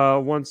score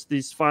once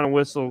this final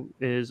whistle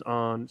is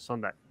on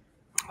Sunday?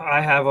 I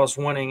have us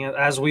winning. It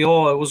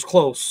was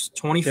close.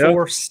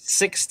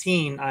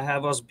 24-16. I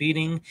have us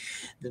beating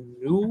the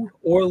New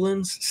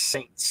Orleans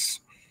Saints.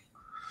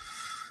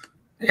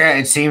 Yeah,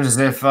 it seems as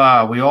if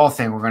we all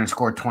think we're going to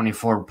score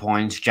 24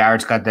 points.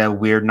 Jared's got that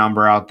weird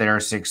number out there,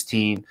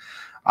 16.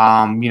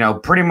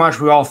 Pretty much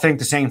we all think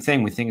the same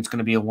thing. We think it's going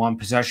to be a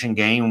one-possession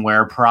game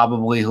where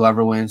probably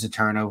whoever wins the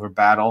turnover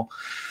battle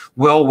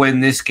will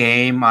win this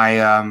game.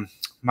 My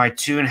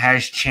tune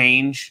has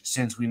changed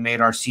since we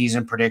made our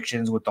season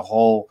predictions with the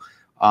whole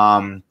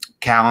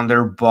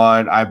calendar,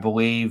 but I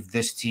believe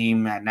this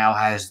team now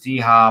has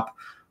D-Hop.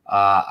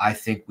 I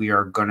think we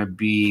are going to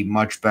be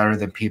much better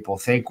than people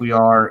think we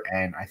are,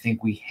 and I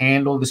think we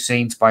handle the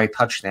Saints by a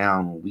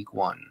touchdown week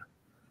 1.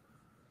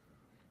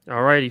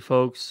 All righty,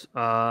 folks.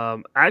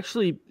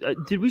 Actually,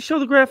 did we show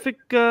the graphic,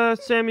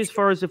 Sammy, as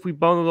far as if we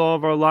bundled all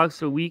of our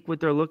locks a week, what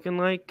they're looking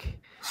like?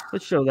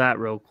 Let's show that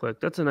real quick.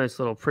 That's a nice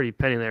little pretty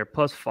penny there,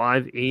 plus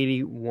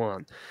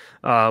 581.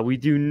 We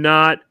do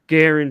not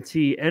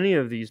guarantee any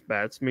of these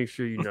bets. Make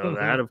sure you know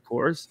that, of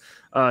course,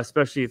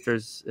 especially if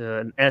there's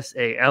an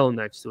SAL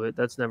next to it.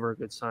 That's never a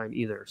good sign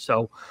either.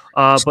 So,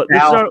 but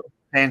Sal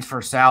stands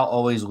for Sal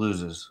always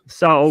loses.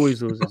 Sal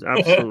always loses,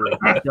 absolutely.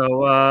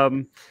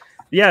 So,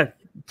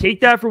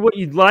 take that for what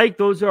you'd like.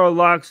 Those are our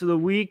locks of the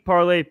week.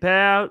 Parlay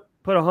payout.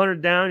 Put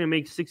 100 down, you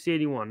make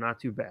 681. Not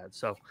too bad.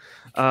 So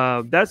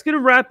that's going to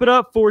wrap it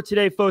up for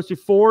today, folks.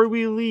 Before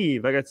we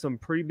leave, I got some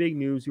pretty big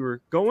news. We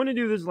were going to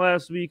do this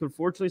last week.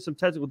 Unfortunately, some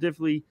technical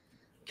difficulty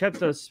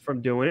kept us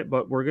from doing it,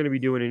 but we're going to be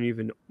doing it an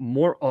even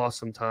more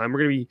awesome time.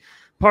 We're going to be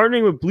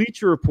partnering with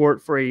Bleacher Report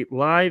for a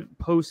live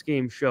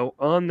post-game show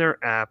on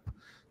their app.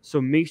 So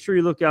make sure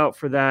you look out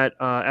for that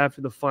after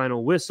the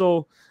final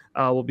whistle.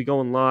 We'll be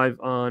going live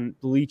on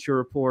Bleacher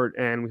Report,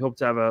 and we hope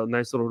to have a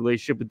nice little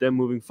relationship with them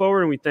moving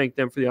forward, and we thank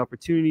them for the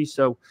opportunity.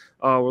 So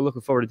we're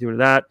looking forward to doing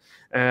that.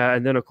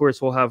 And then, of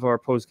course, we'll have our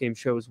post-game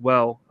show as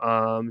well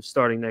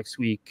starting next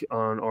week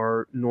on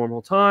our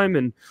normal time,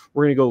 and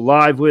we're going to go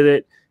live with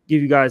it,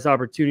 give you guys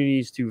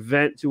opportunities to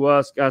vent to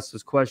us, ask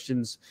us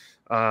questions,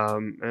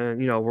 and,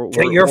 we're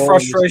get your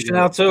frustration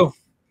out too.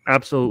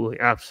 Absolutely.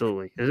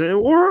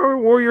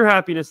 Or your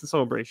happiness and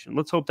celebration.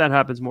 Let's hope that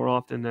happens more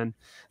often than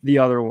the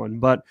other one.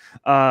 But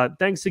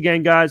thanks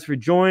again, guys, for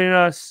joining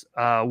us.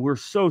 We're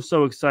so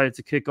excited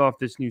to kick off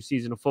this new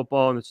season of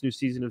football and this new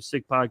season of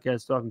Sick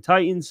Podcast Talking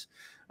Titans.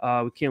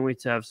 We can't wait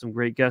to have some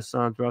great guests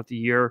on throughout the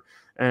year.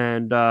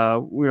 And,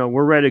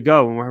 we're ready to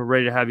go, and we're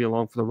ready to have you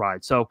along for the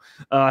ride. So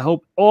I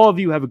hope all of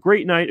you have a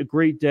great night, a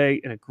great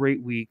day, and a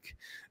great week.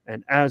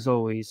 And as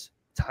always,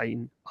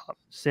 tighten up.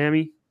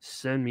 Sammy,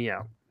 send me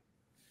out.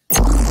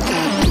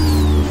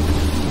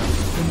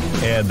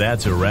 And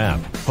that's a wrap.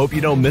 Hope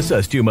you don't miss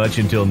us too much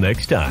until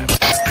next time.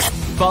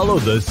 Follow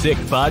the Sick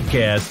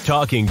Podcast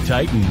Talking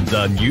Titans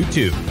on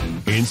YouTube,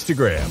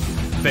 Instagram,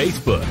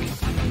 Facebook,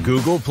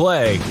 Google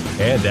Play,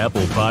 and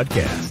Apple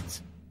Podcasts.